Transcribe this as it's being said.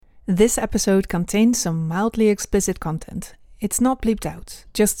This episode contains some mildly explicit content. It's not bleeped out,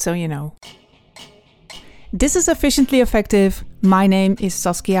 just so you know. This is Efficiently Effective. My name is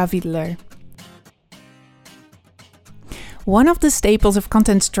Saskia Wiedler. One of the staples of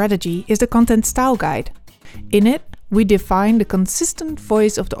content strategy is the Content Style Guide. In it, we define the consistent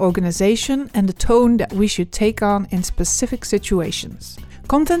voice of the organization and the tone that we should take on in specific situations.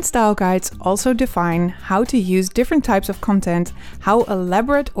 Content style guides also define how to use different types of content, how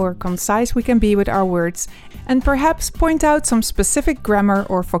elaborate or concise we can be with our words, and perhaps point out some specific grammar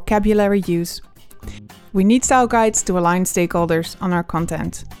or vocabulary use. We need style guides to align stakeholders on our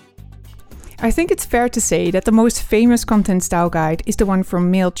content. I think it's fair to say that the most famous content style guide is the one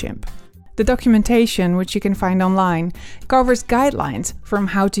from MailChimp. The documentation, which you can find online, covers guidelines from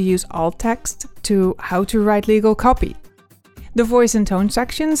how to use alt text to how to write legal copy. The voice and tone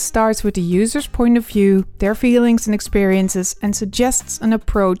section starts with the user's point of view, their feelings and experiences, and suggests an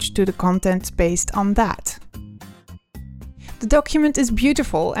approach to the content based on that. The document is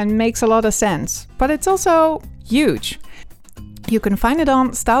beautiful and makes a lot of sense, but it's also huge. You can find it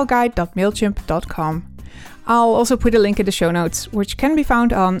on styleguide.mailchimp.com. I'll also put a link in the show notes, which can be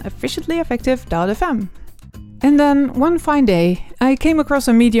found on efficientlyeffective.fm. And then one fine day, I came across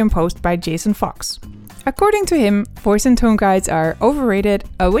a Medium post by Jason Fox. According to him, voice and tone guides are overrated,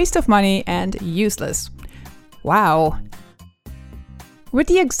 a waste of money, and useless. Wow. With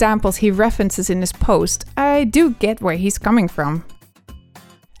the examples he references in his post, I do get where he's coming from.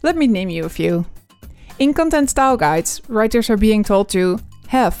 Let me name you a few. In content style guides, writers are being told to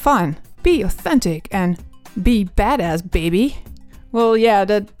have fun, be authentic, and be badass, baby. Well, yeah,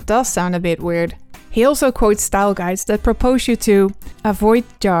 that does sound a bit weird. He also quotes style guides that propose you to avoid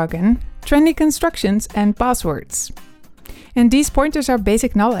jargon, trendy constructions, and buzzwords. And these pointers are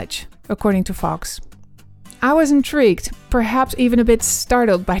basic knowledge, according to Fox. I was intrigued, perhaps even a bit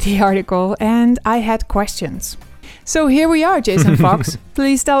startled by the article, and I had questions. So here we are, Jason Fox.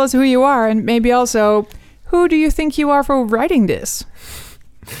 Please tell us who you are, and maybe also, who do you think you are for writing this?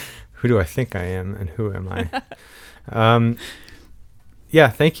 Who do I think I am, and who am I? Yeah,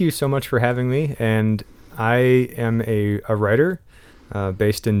 thank you so much for having me. And I am a writer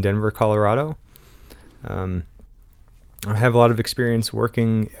based in Denver, Colorado. I have a lot of experience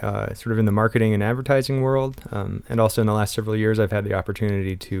working sort of in the marketing and advertising world. And also in the last several years, I've had the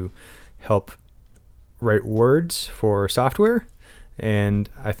opportunity to help write words for software. And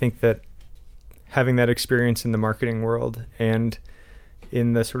I think that having that experience in the marketing world and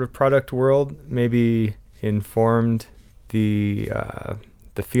in the sort of product world maybe informed the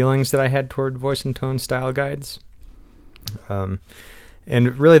feelings that I had toward voice and tone style guides. And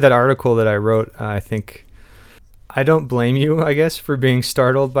really that article that I wrote, I think I don't blame you, I guess, for being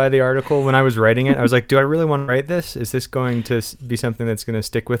startled by the article. When I was writing it, I was like, do I really want to write this? Is this going to be something that's going to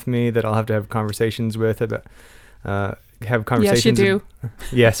stick with me, that I'll have to have conversations with about, have conversations? Yes, you do.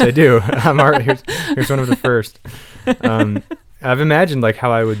 Yes, I do. I'm already, here's one of the first. I've imagined like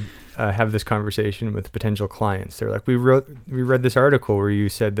how I would have this conversation with potential clients. They're like, we read this article where you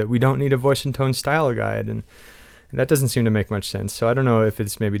said that we don't need a voice and tone style guide, and that doesn't seem to make much sense. So I don't know if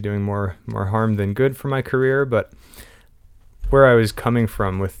it's maybe doing more harm than good for my career, but where I was coming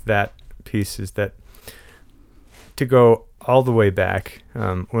from with that piece is that to go all the way back,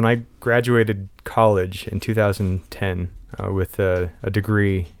 when I graduated college in 2010 with a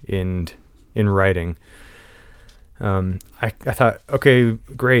degree in writing, I thought, okay,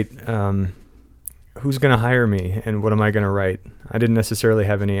 great. Who's going to hire me and what am I going to write? I didn't necessarily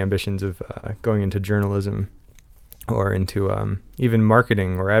have any ambitions of going into journalism or into even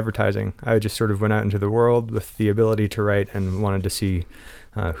marketing or advertising. I just sort of went out into the world with the ability to write and wanted to see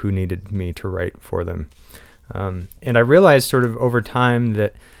who needed me to write for them. And I realized sort of over time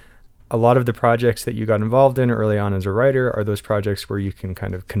that a lot of the projects that you got involved in early on as a writer are those projects where you can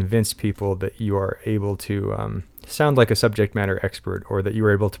kind of convince people that you are able to sound like a subject matter expert, or that you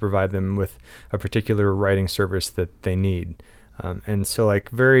are able to provide them with a particular writing service that they need. And so like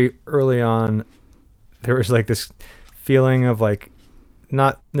very early on, there was like this feeling of like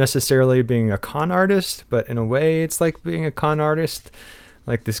not necessarily being a con artist, but in a way it's like being a con artist,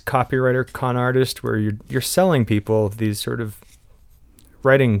 like this copywriter con artist where you're selling people these sort of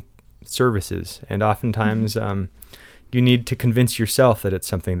writing services. And oftentimes you need to convince yourself that it's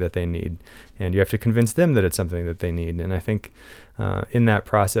something that they need, and you have to convince them that it's something that they need. And I think in that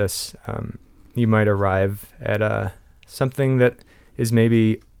process, you might arrive at something that is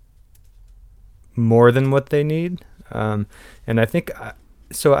maybe more than what they need. And I think,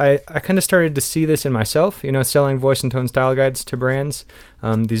 so I kind of started to see this in myself, selling voice and tone style guides to brands,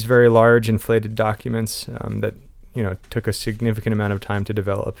 these very large inflated documents that, took a significant amount of time to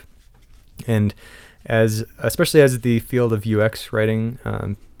develop. And especially as the field of UX writing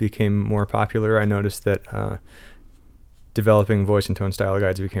became more popular, I noticed that developing voice and tone style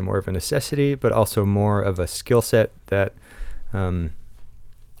guides became more of a necessity, but also more of a skill set that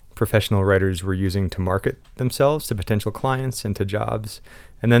professional writers were using to market themselves to potential clients and to jobs.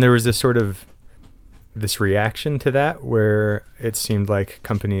 And then there was this reaction to that, where it seemed like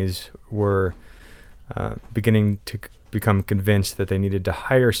companies were beginning to become convinced that they needed to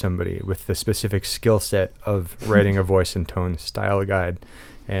hire somebody with the specific skill set of writing a voice and tone style guide.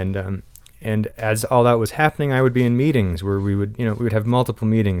 And as all that was happening, I would be in meetings where we would have multiple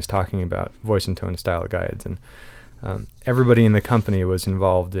meetings talking about voice and tone style guides, and everybody in the company was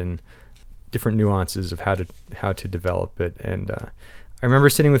involved in different nuances of how to develop it. And I remember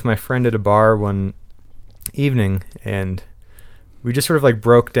sitting with my friend at a bar one evening, and we just sort of like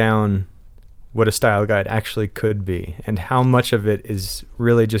broke down what a style guide actually could be, and how much of it is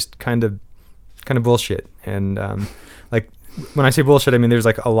really just kind of bullshit. And like, when I say bullshit, I mean there's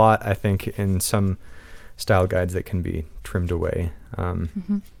like a lot, I think, in some style guides that can be trimmed away.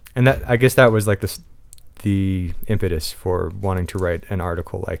 And that, I guess that was like the impetus for wanting to write an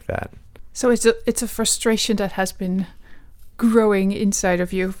article like that. So it's a frustration that has been growing inside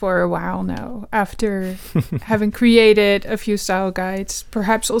of you for a while now, after having created a few style guides,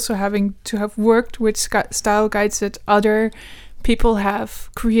 perhaps also having to have worked with style guides that other people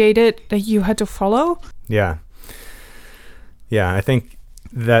have created that you had to follow. Yeah, I think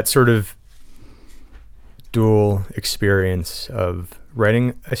that sort of dual experience of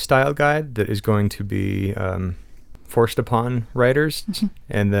writing a style guide that is going to be forced upon writers,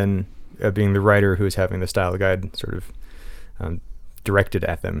 and then being the writer who is having the style guide sort of directed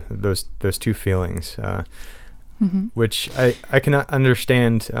at them, those two feelings, which I can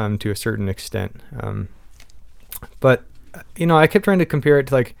understand to a certain extent. But I kept trying to compare it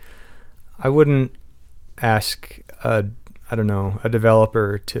to, like, I wouldn't ask a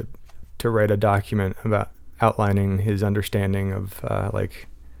developer to write a document about outlining his understanding of like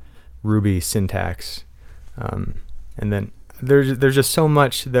Ruby syntax, and then there's just so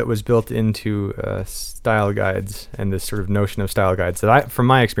much that was built into style guides and this sort of notion of style guides that from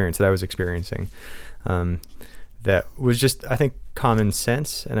my experience that I was experiencing, that was just, I think, common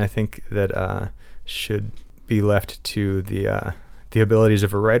sense, and I think that should be left to the abilities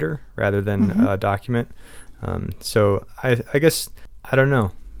of a writer rather than a document. So I guess, I don't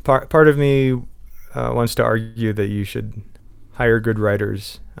know. Part of me wants to argue that you should hire good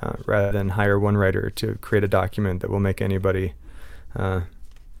writers rather than hire one writer to create a document that will make anybody the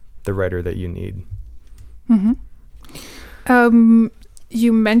writer that you need.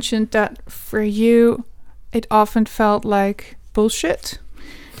 You mentioned that for you, it often felt like bullshit.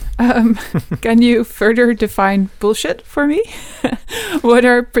 Can you further define bullshit for me? What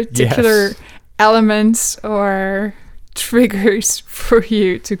are particular elements or triggers for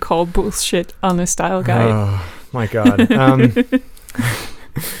you to call bullshit on a style guide? Oh my God.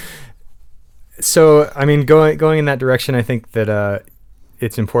 So, I mean, going in that direction, I think that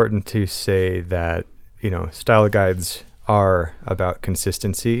it's important to say that, style guides are about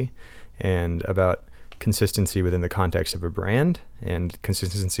consistency, and about consistency within the context of a brand, and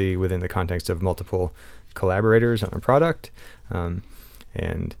consistency within the context of multiple collaborators on a product.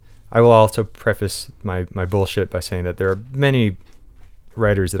 And I will also preface my bullshit by saying that there are many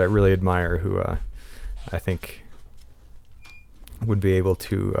writers that I really admire who I think would be able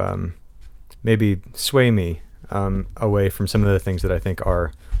to maybe sway me away from some of the things that I think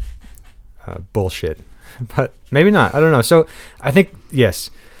are bullshit, but maybe not. I don't know. So I think,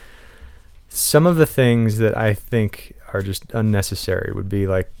 yes, some of the things that I think are just unnecessary would be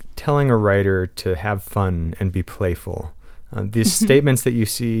like telling a writer to have fun and be playful. These statements that you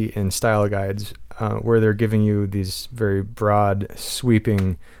see in style guides, where they're giving you these very broad,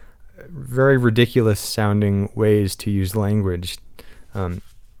 sweeping, very ridiculous sounding ways to use language.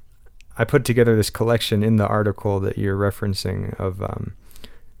 I put together this collection in the article that you're referencing of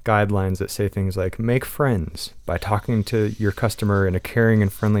guidelines that say things like, make friends by talking to your customer in a caring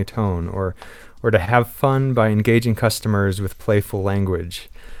and friendly tone, or to have fun by engaging customers with playful language.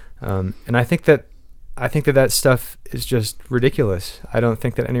 And I think that stuff is just ridiculous. I don't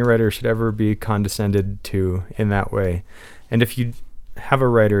think that any writer should ever be condescended to in that way. And if you have a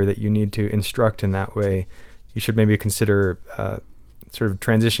writer that you need to instruct in that way, you should maybe consider sort of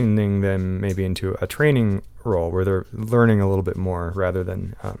transitioning them maybe into a training role where they're learning a little bit more rather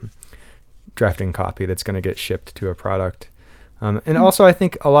than drafting copy that's going to get shipped to a product. And also, I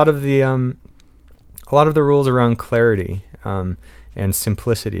think a lot of the rules around clarity and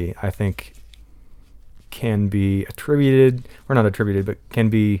simplicity, I think, can be attributed, or not attributed, but can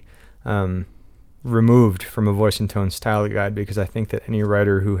be removed from a voice and tone style guide, because I think that any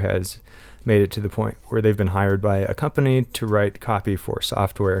writer who has made it to the point where they've been hired by a company to write copy for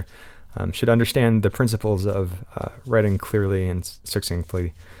software should understand the principles of writing clearly and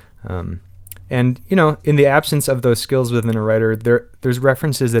succinctly. And, in the absence of those skills within a writer, there's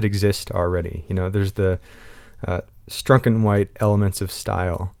references that exist already. There's the Strunk and White elements of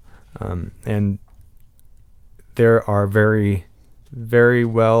style. And there are very, very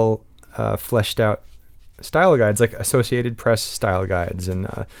well fleshed out style guides, like Associated Press style guides and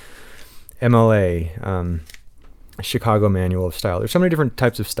MLA, Chicago Manual of Style. There's so many different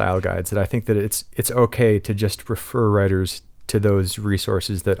types of style guides that I think that it's okay to just refer writers to those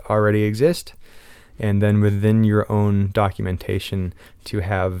resources that already exist, and then within your own documentation to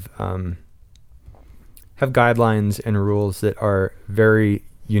have guidelines and rules that are very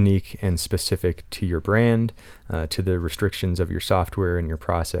unique and specific to your brand, to the restrictions of your software and your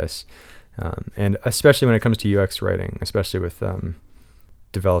process, and especially when it comes to UX writing, especially with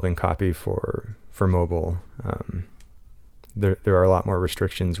developing copy for mobile. There are a lot more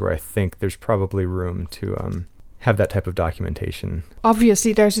restrictions where I think there's probably room to have that type of documentation.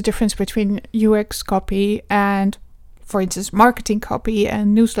 Obviously, there's a difference between UX copy and, for instance, marketing copy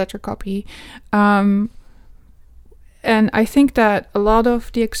and newsletter copy. And I think that a lot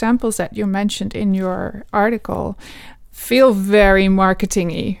of the examples that you mentioned in your article feel very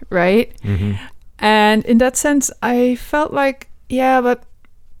marketing-y, right? Mm-hmm. And in that sense, I felt like, yeah, but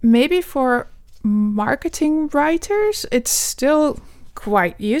maybe for marketing writers, it's still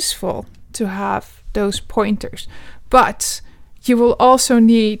quite useful to have those pointers. But you will also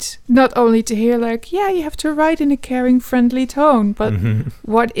need not only to hear like, yeah, you have to write in a caring, friendly tone, but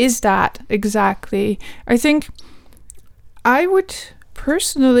what is that exactly? I think I would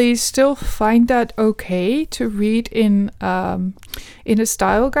personally still find that okay to read in a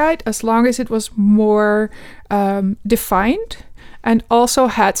style guide, as long as it was more defined and also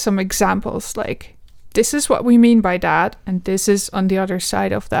had some examples like, this is what we mean by that, and this is on the other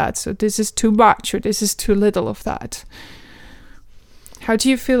side of that. So this is too much or this is too little of that. How do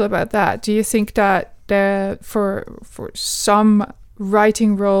you feel about that? Do you think that for some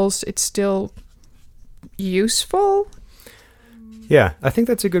writing roles it's still useful? Yeah, I think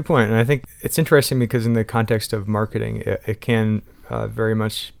that's a good point. And I think it's interesting because in the context of marketing, it can very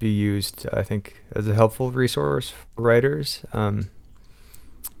much be used, I think, as a helpful resource for writers,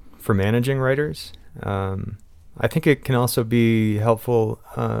 for managing writers. I think it can also be helpful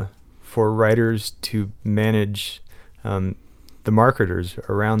for writers to manage the marketers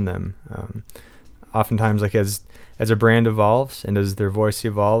around them. Oftentimes, like as a brand evolves and as their voice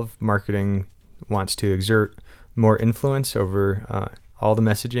evolves, marketing wants to exert more influence over all the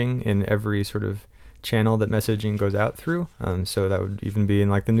messaging in every sort of channel that messaging goes out through. So that would even be in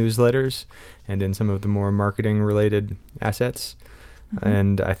like the newsletters and in some of the more marketing related assets. Mm-hmm.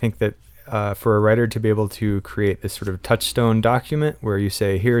 And I think that for a writer to be able to create this sort of touchstone document where you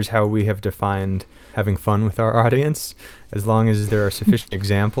say, here's how we have defined having fun with our audience, as long as there are sufficient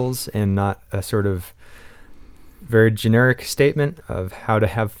examples and not a sort of very generic statement of how to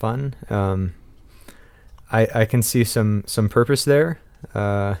have fun. I can see some purpose there.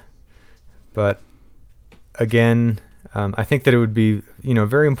 But again, I think that it would be,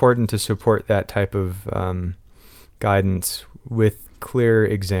 very important to support that type of guidance with clear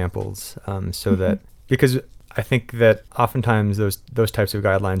examples, so that, because I think that oftentimes those types of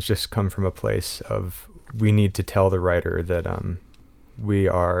guidelines just come from a place of, we need to tell the writer that we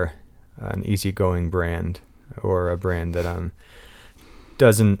are an easygoing brand, or a brand that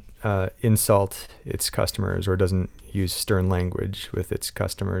doesn't insult its customers or doesn't use stern language with its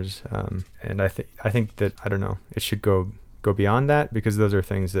customers. And I think that, I don't know, it should go beyond that, because those are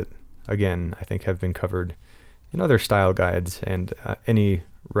things that, again, I think have been covered in other style guides, and any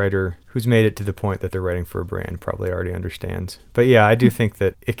writer who's made it to the point that they're writing for a brand probably already understands. But yeah, I do think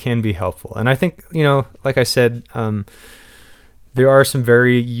that it can be helpful. And I think, like I said, there are some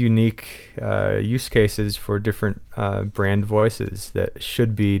very unique use cases for different brand voices that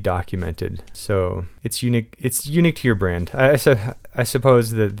should be documented. So it's unique. It's unique to your brand. I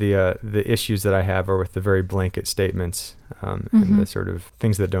suppose that the issues that I have are with the very blanket statements and the sort of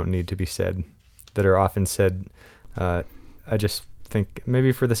things that don't need to be said, that are often said. I just think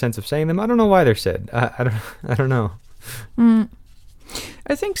maybe for the sense of saying them. I don't know why they're said. I don't know.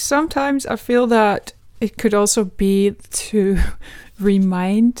 I think sometimes I feel that it could also be to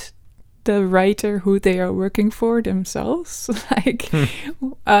remind the writer who they are working for themselves, like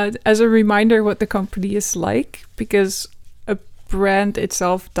as a reminder what the company is like, because a brand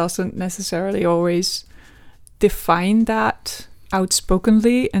itself doesn't necessarily always define that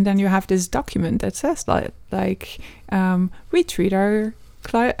outspokenly, and then you have this document that says we treat our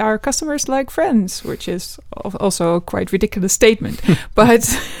customers like friends, which is also a quite ridiculous statement.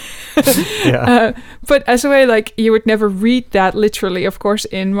 But but as a way, like, you would never read that literally, of course,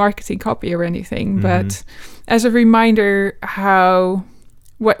 in marketing copy or anything, but as a reminder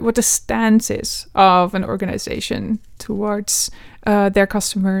what the stance is of an organization towards their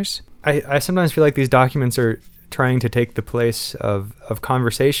customers. I sometimes feel like these documents are trying to take the place of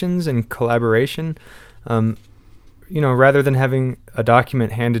conversations and collaboration. Rather than having a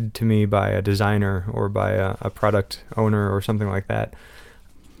document handed to me by a designer or by a product owner or something like that,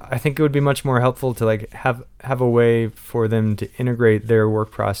 I think it would be much more helpful to like have a way for them to integrate their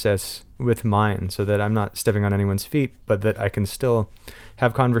work process with mine, so that I'm not stepping on anyone's feet, but that I can still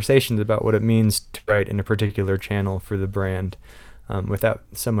have conversations about what it means to write in a particular channel for the brand, without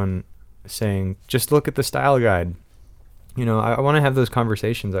someone saying, just look at the style guide. I want to have those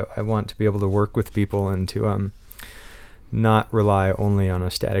conversations. I want to be able to work with people and to not rely only on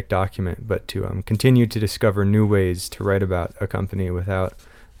a static document, but to continue to discover new ways to write about a company without,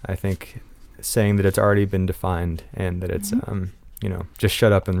 I think, saying that it's already been defined and that it's, just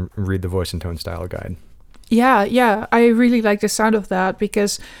shut up and read the Voice and Tone Style Guide. Yeah, I really like the sound of that,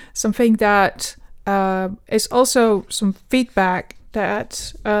 because something that is also some feedback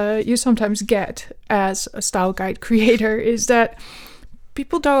that you sometimes get as a style guide creator is that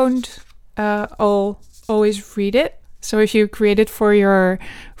people don't always read it. So if you create it for your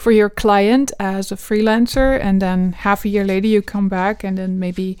client as a freelancer, and then half a year later you come back and then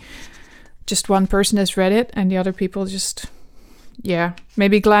maybe just one person has read it and the other people just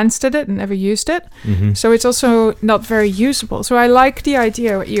maybe glanced at it and never used it. So it's also not very usable. So I like the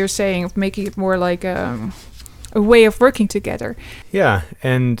idea what you're saying of making it more like a way of working together. Yeah,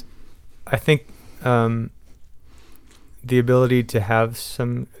 and I think the ability to have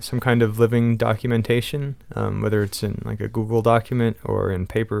some kind of living documentation, whether it's in like a Google document or in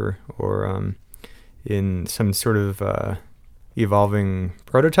paper or in some sort of evolving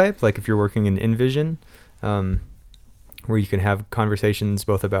prototype, like if you're working in InVision, where you can have conversations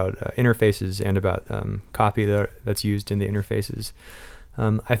both about interfaces and about copy that's used in the interfaces.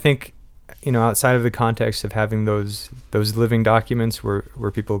 I think, outside of the context of having those living documents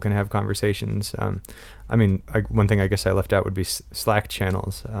where people can have conversations, one thing I guess I left out would be Slack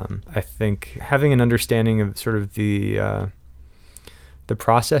channels. I think having an understanding of sort of the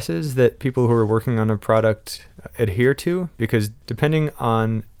processes that people who are working on a product adhere to, because depending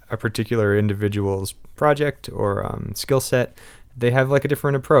on a particular individual's project or skill set, they have like a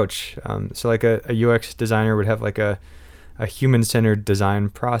different approach. So like a UX designer would have like a human-centered design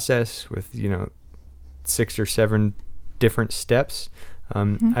process with 6 or 7 different steps.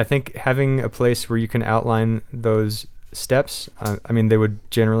 I think having a place where you can outline those steps, they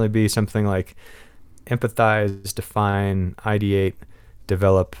would generally be something like empathize, define, ideate,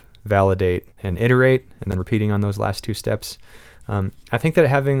 develop, validate, and iterate, and then repeating on those last 2 steps. I think that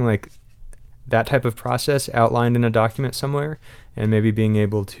having like that type of process outlined in a document somewhere, and maybe being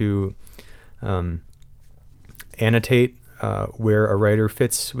able to annotate where a writer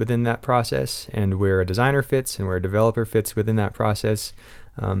fits within that process, and where a designer fits, and where a developer fits within that process,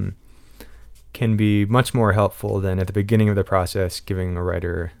 can be much more helpful than at the beginning of the process giving a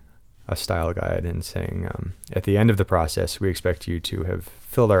writer a style guide and saying, at the end of the process, we expect you to have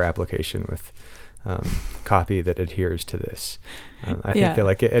filled our application with copy that adheres to this. I think that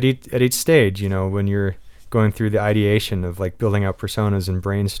like at each stage, when you're going through the ideation of like building out personas and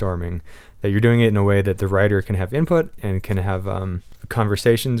brainstorming, that you're doing it in a way that the writer can have input and can have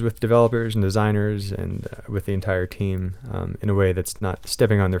conversations with developers and designers and with the entire team in a way that's not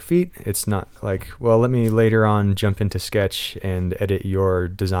stepping on their feet. It's not like, well, let me later on jump into Sketch and edit your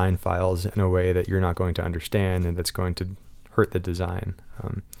design files in a way that you're not going to understand and that's going to hurt the design.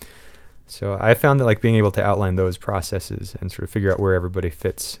 So I found that like being able to outline those processes and sort of figure out where everybody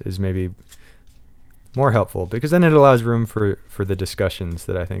fits is maybe more helpful, because then it allows room for the discussions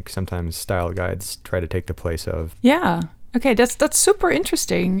that I think sometimes style guides try to take the place of. Yeah. Okay, that's super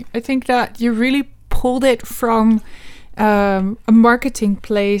interesting. I think that you really pulled it from a marketing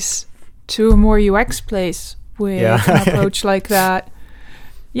place to a more UX place with an approach like that.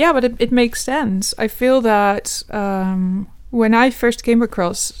 Yeah, but it makes sense. I feel that when I first came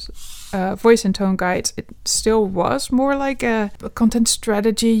across Voice and Tone guides, it still was more like a content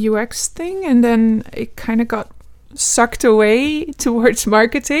strategy UX thing, and then it kind of got sucked away towards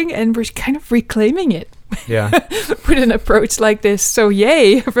marketing, and we're kind of reclaiming it. Yeah. With an approach like this. So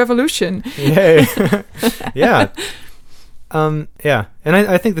yay, revolution. Yay. Yeah. Yeah, and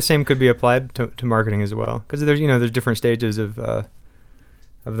I think the same could be applied to marketing as well, because there's different stages of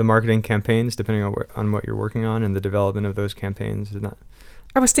the marketing campaigns depending on what you're working on, and the development of those campaigns is not.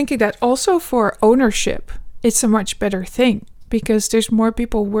 I was thinking that also for ownership, it's a much better thing because there's more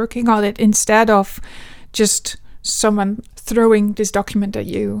people working on it instead of just someone throwing this document at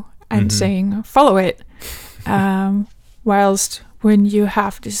you and saying, follow it. Whilst when you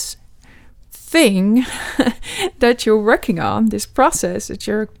have this thing that you're working on, this process that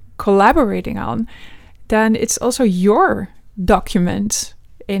you're collaborating on, then it's also your document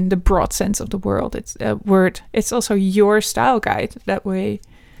in the broad sense of the word. It's also your style guide that way.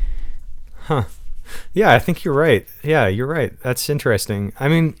 Huh. Yeah, I think you're right. Yeah, you're right. That's interesting. I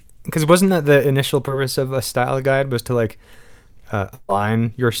mean, because wasn't that the initial purpose of a style guide, was to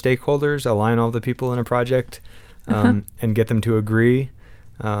align your stakeholders, align all the people in a project, and get them to agree,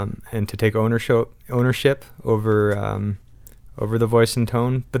 and to take ownership over the voice and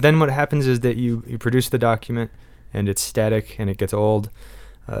tone. But then what happens is that you produce the document and it's static and it gets old.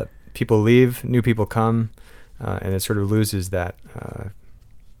 People leave, new people come, and it sort of loses that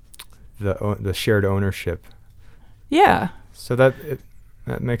the shared ownership. Yeah. So that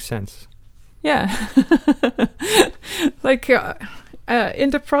makes sense. Yeah. In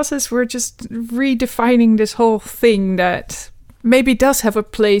the process, we're just redefining this whole thing that maybe does have a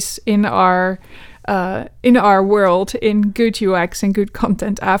place in our world, in good UX and good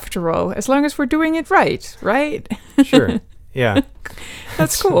content after all, as long as we're doing it right? Sure. Yeah.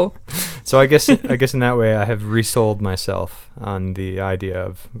 That's cool. So I guess in that way I have resold myself on the idea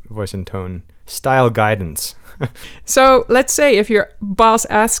of voice and tone style guidance. So let's say if your boss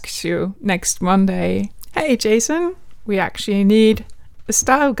asks you next Monday, hey Jason, we actually need a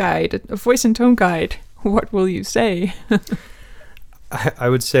style guide, a voice and tone guide. What will you say? I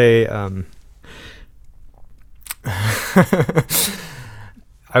would say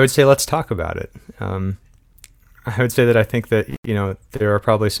let's talk about it. I would say that I think that, there are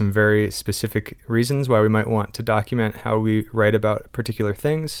probably some very specific reasons why we might want to document how we write about particular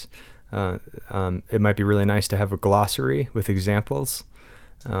things. It might be really nice to have a glossary with examples.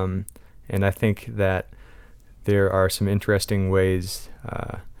 And I think that there are some interesting ways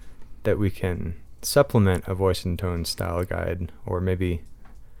that we can supplement a voice and tone style guide, or maybe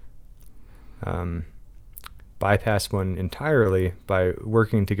bypass one entirely by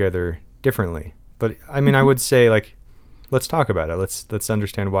working together differently. But I mean, I would say let's talk about it. Let's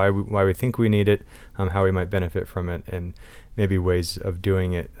understand why we think we need it, how we might benefit from it, and maybe ways of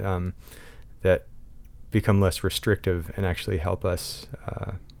doing it that become less restrictive and actually help us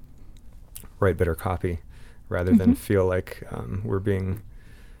write better copy, rather than feel like we're being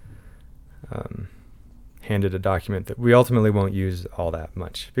handed a document that we ultimately won't use all that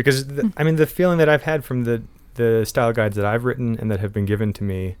much. Because the feeling that I've had from the style guides that I've written and that have been given to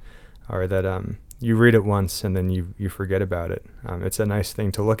me are that you read it once and then you forget about it. It's a nice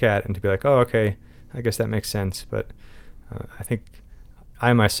thing to look at and to be like, oh, okay, I guess that makes sense. But I think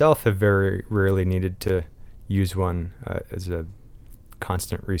I myself have very rarely needed to use one as a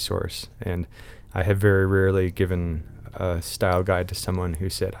constant resource. And I have very rarely given a style guide to someone who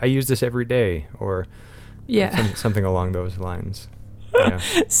said, I use this every day, or something along those lines. Yeah.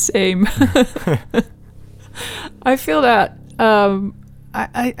 Same. I feel that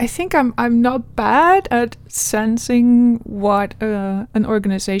I think I'm not bad at sensing what an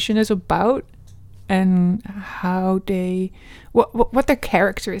organization is about and how what their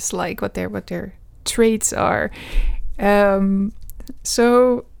character is like, what their traits are.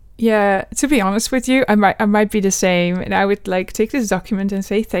 So yeah, to be honest with you, I might be the same, and I would take this document and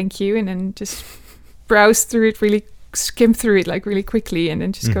say thank you, and then just browse through it, skim through it really quickly, and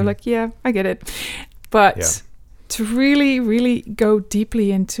then just go yeah, I get it. But to really, really go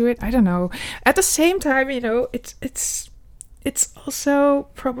deeply into it, I don't know. At the same time, it's also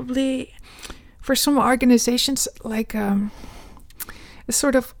probably for some organizations a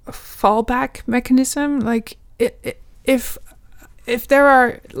sort of a fallback mechanism. If there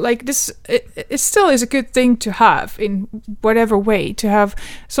are this, it still is a good thing to have in whatever way, to have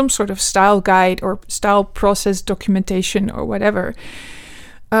some sort of style guide or style process documentation or whatever.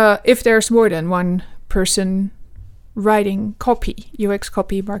 If there's more than one person writing copy, UX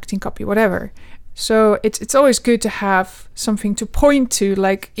copy, marketing copy, whatever. So it's always good to have something to point to,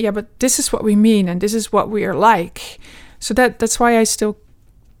 yeah, but this is what we mean and this is what we are like. So that's why I still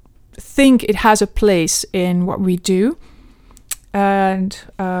think it has a place in what we do. And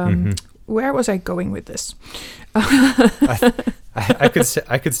where was I going with this? I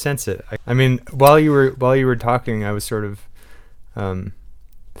could sense it. I mean, while you were talking, I was sort of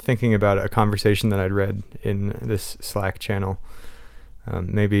thinking about a conversation that I'd read in this Slack channel.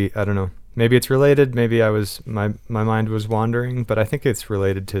 Maybe, I don't know, maybe it's related. Maybe my mind was wandering, but I think it's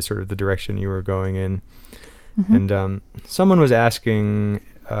related to sort of the direction you were going in. Mm-hmm. And someone was asking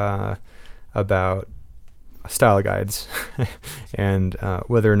about style guides and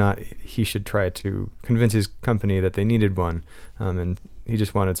whether or not he should try to convince his company that they needed one. And he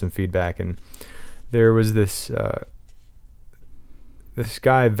just wanted some feedback. And there was this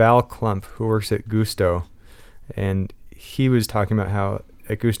guy, Val Klump, who works at Gusto, and he was talking about how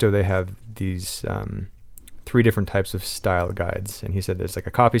at Gusto they have these 3 different types of style guides. And he said there's like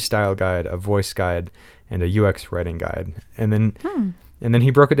a copy style guide, a voice guide, and a UX writing guide. And then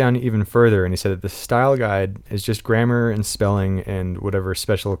he broke it down even further, and he said that the style guide is just grammar and spelling and whatever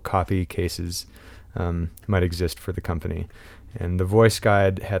special copy cases might exist for the company. And the voice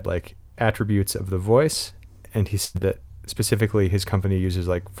guide had like attributes of the voice, and he said that specifically his company uses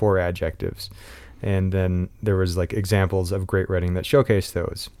like 4 adjectives. And then there was like examples of great writing that showcase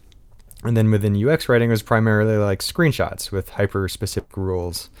those. And then within UX writing was primarily like screenshots with hyper-specific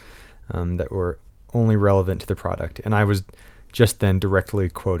rules that were only relevant to the product. And I was just then directly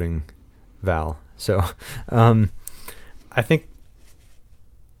quoting Val. So I think,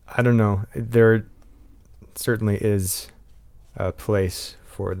 I don't know, there certainly is a place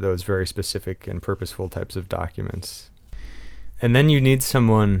for those very specific and purposeful types of documents. And then you need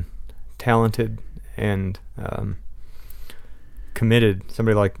someone talented and committed,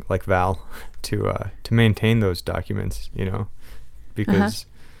 somebody like Val, to maintain those documents, because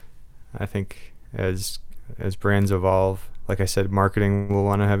I think as brands evolve, like I said, marketing will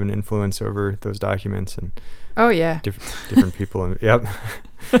want to have an influence over those documents, and different people,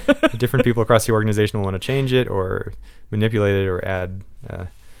 different people across the organization will want to change it or manipulate it or add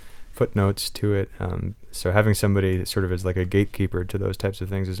footnotes to it. So having somebody sort of as like a gatekeeper to those types of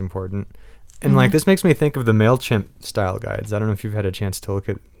things is important. And like this makes me think of the MailChimp style guides. I don't know if you've had a chance to look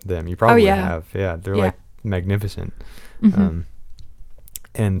at them. You probably have. Yeah, they're like magnificent.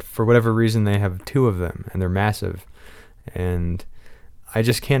 And for whatever reason, they have 2 of them, and they're massive. And I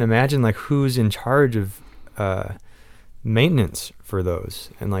just can't imagine like who's in charge of maintenance for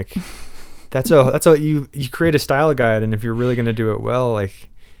those. And like that's you create a style guide, and if you're really going to do it well, like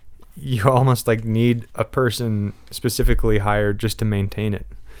you almost like need a person specifically hired just to maintain it.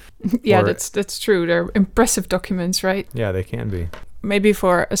 Yeah, that's true. They're impressive documents, right? Yeah, they can be. Maybe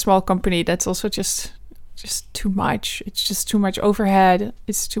for a small company, that's also just too much. It's just too much overhead.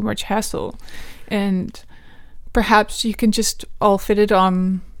 It's too much hassle. And perhaps you can just all fit it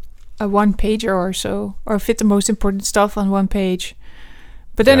on a 1-pager or so, or fit the most important stuff on 1 page.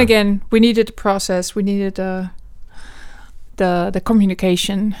 But then again, we needed the process. We needed the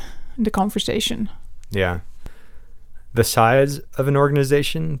communication, the conversation. Yeah. The size of an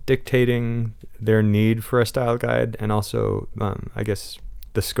organization dictating their need for a style guide, and also, I guess,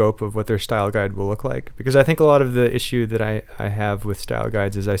 the scope of what their style guide will look like. Because I think a lot of the issue that I have with style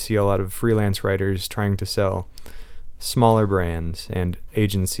guides is I see a lot of freelance writers trying to sell smaller brands and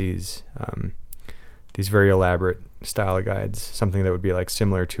agencies these very elaborate style guides, something that would be like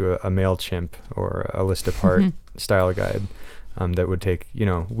similar to a MailChimp or a List Apart style guide. That would take,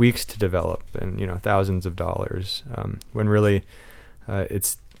 weeks to develop and, thousands of dollars, when really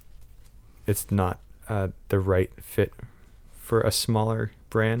it's not the right fit for a smaller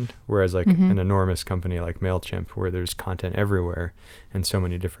brand. Whereas like an enormous company like MailChimp, where there's content everywhere and so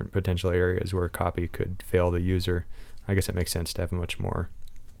many different potential areas where copy could fail the user, I guess it makes sense to have a much more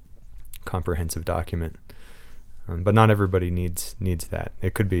comprehensive document. But not everybody needs that.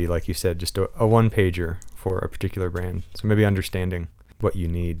 It could be, like you said, just a 1-pager for a particular brand. So maybe understanding what you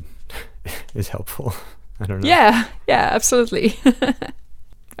need is helpful. I don't know. Yeah, absolutely.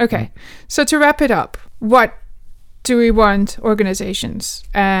 Okay, so to wrap it up, what do we want organizations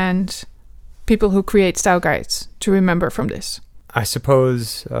and people who create style guides to remember from this? I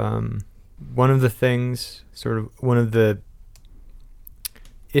suppose one of the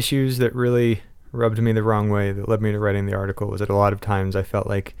issues that really rubbed me the wrong way, that led me to writing the article, was that a lot of times I felt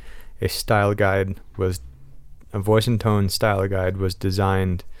like a voice and tone style guide was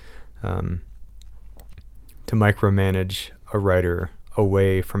designed to micromanage a writer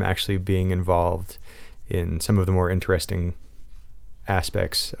away from actually being involved in some of the more interesting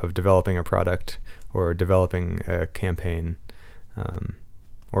aspects of developing a product or developing a campaign,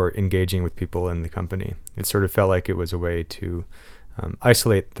 or engaging with people in the company. It sort of felt like it was a way to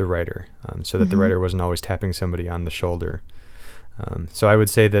isolate the writer, so that the writer wasn't always tapping somebody on the shoulder. So I would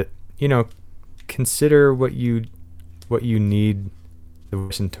say that, consider what you need the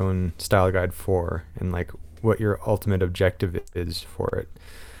voice and tone style guide for, and like what your ultimate objective is for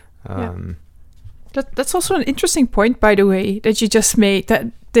it. That's also an interesting point, by the way, that you just made, that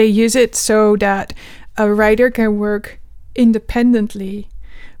they use it so that a writer can work independently.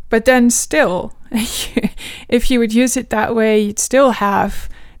 But then still, if you would use it that way, you'd still have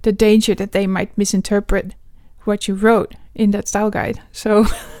the danger that they might misinterpret what you wrote in that style guide. So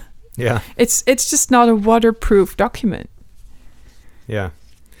yeah, it's just not a waterproof document. Yeah.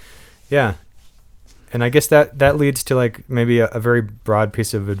 And I guess that leads to like maybe a very broad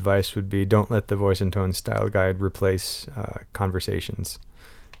piece of advice would be, don't let the voice and tone style guide replace conversations.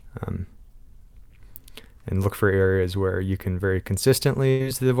 And look for areas where you can very consistently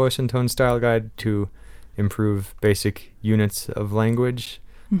use the voice and tone style guide to improve basic units of language,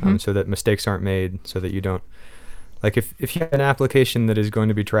 so that mistakes aren't made, so that you don't, like if you have an application that is going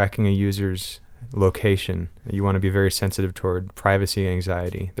to be tracking a user's location, you want to be very sensitive toward privacy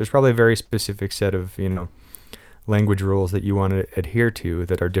anxiety. There's probably a very specific set of, language rules that you want to adhere to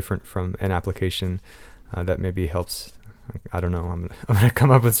that are different from an application that maybe helps, I don't know, I'm going to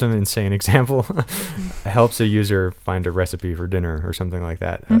come up with some insane example, helps a user find a recipe for dinner or something like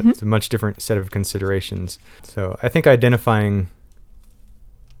that. It's a much different set of considerations. So I think identifying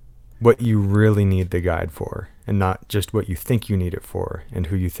what you really need the guide for, and not just what you think you need it for, and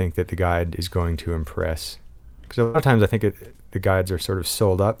who you think that the guide is going to impress. Because a lot of times I think the guides are sort of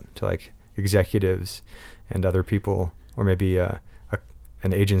sold up to like executives and other people, or maybe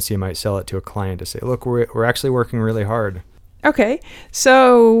an agency might sell it to a client to say, look, we're actually working really hard. Okay,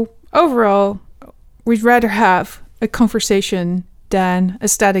 so overall, we'd rather have a conversation than a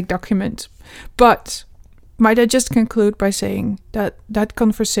static document. But might I just conclude by saying that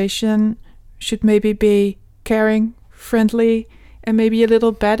conversation should maybe be caring, friendly, and maybe a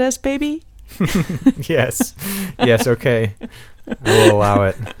little badass baby? Yes, okay. I will allow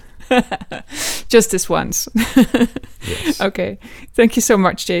it. Just this once. Yes. Okay. Thank you so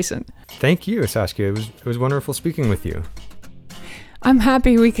much, Jason. Thank you, Saskia. It was wonderful speaking with you. I'm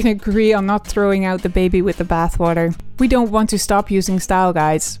happy we can agree on not throwing out the baby with the bathwater. We don't want to stop using style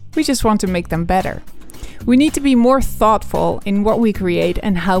guides. We just want to make them better. We need to be more thoughtful in what we create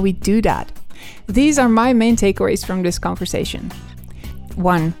and how we do that. These are my main takeaways from this conversation.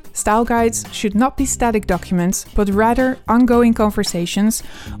 1. Style guides should not be static documents, but rather ongoing conversations,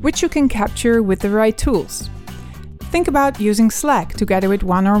 which you can capture with the right tools. Think about using Slack together with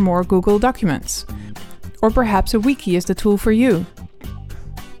one or more Google Documents. Or perhaps a wiki is the tool for you.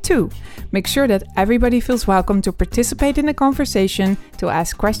 2. Make sure that everybody feels welcome to participate in the conversation, to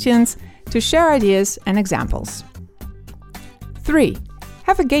ask questions, to share ideas and examples. 3.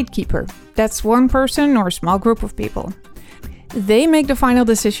 Have a gatekeeper. That's one person or a small group of people. They make the final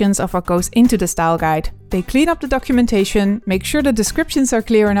decisions of what goes into the style guide. They clean up the documentation, make sure the descriptions are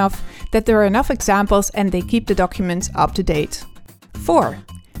clear enough, that there are enough examples, and they keep the documents up to date. 4.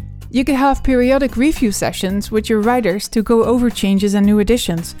 You can have periodic review sessions with your writers to go over changes and new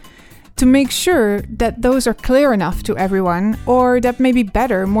additions, to make sure that those are clear enough to everyone, or that maybe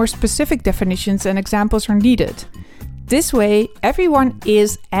better, more specific definitions and examples are needed. This way, everyone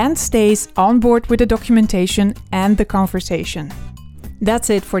is and stays on board with the documentation and the conversation. That's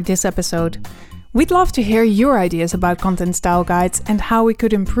it for this episode. We'd love to hear your ideas about content style guides and how we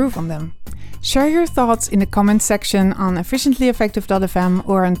could improve on them. Share your thoughts in the comments section on efficientlyeffective.fm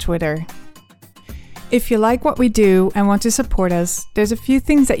or on Twitter. If you like what we do and want to support us, there's a few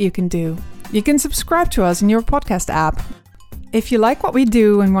things that you can do. You can subscribe to us in your podcast app. If you like what we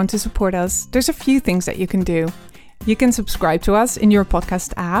do and want to support us, there's a few things that you can do. You can subscribe to us in your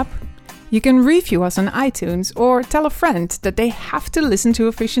podcast app. You can review us on iTunes or tell a friend that they have to listen to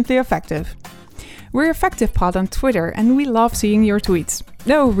Efficiently Effective. We're EffectivePod on Twitter and we love seeing your tweets.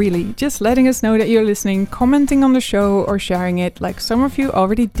 No, really, just letting us know that you're listening, commenting on the show or sharing it like some of you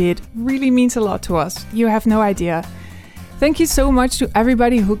already did really means a lot to us. You have no idea. Thank you so much to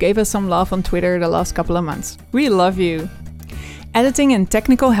everybody who gave us some love on Twitter the last couple of months. We love you. Editing and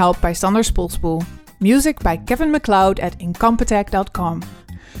technical help by Sander Spoelspoel. Music by Kevin MacLeod at Incompetech.com.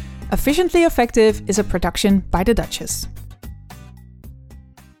 Efficiently Effective is a production by The Duchess.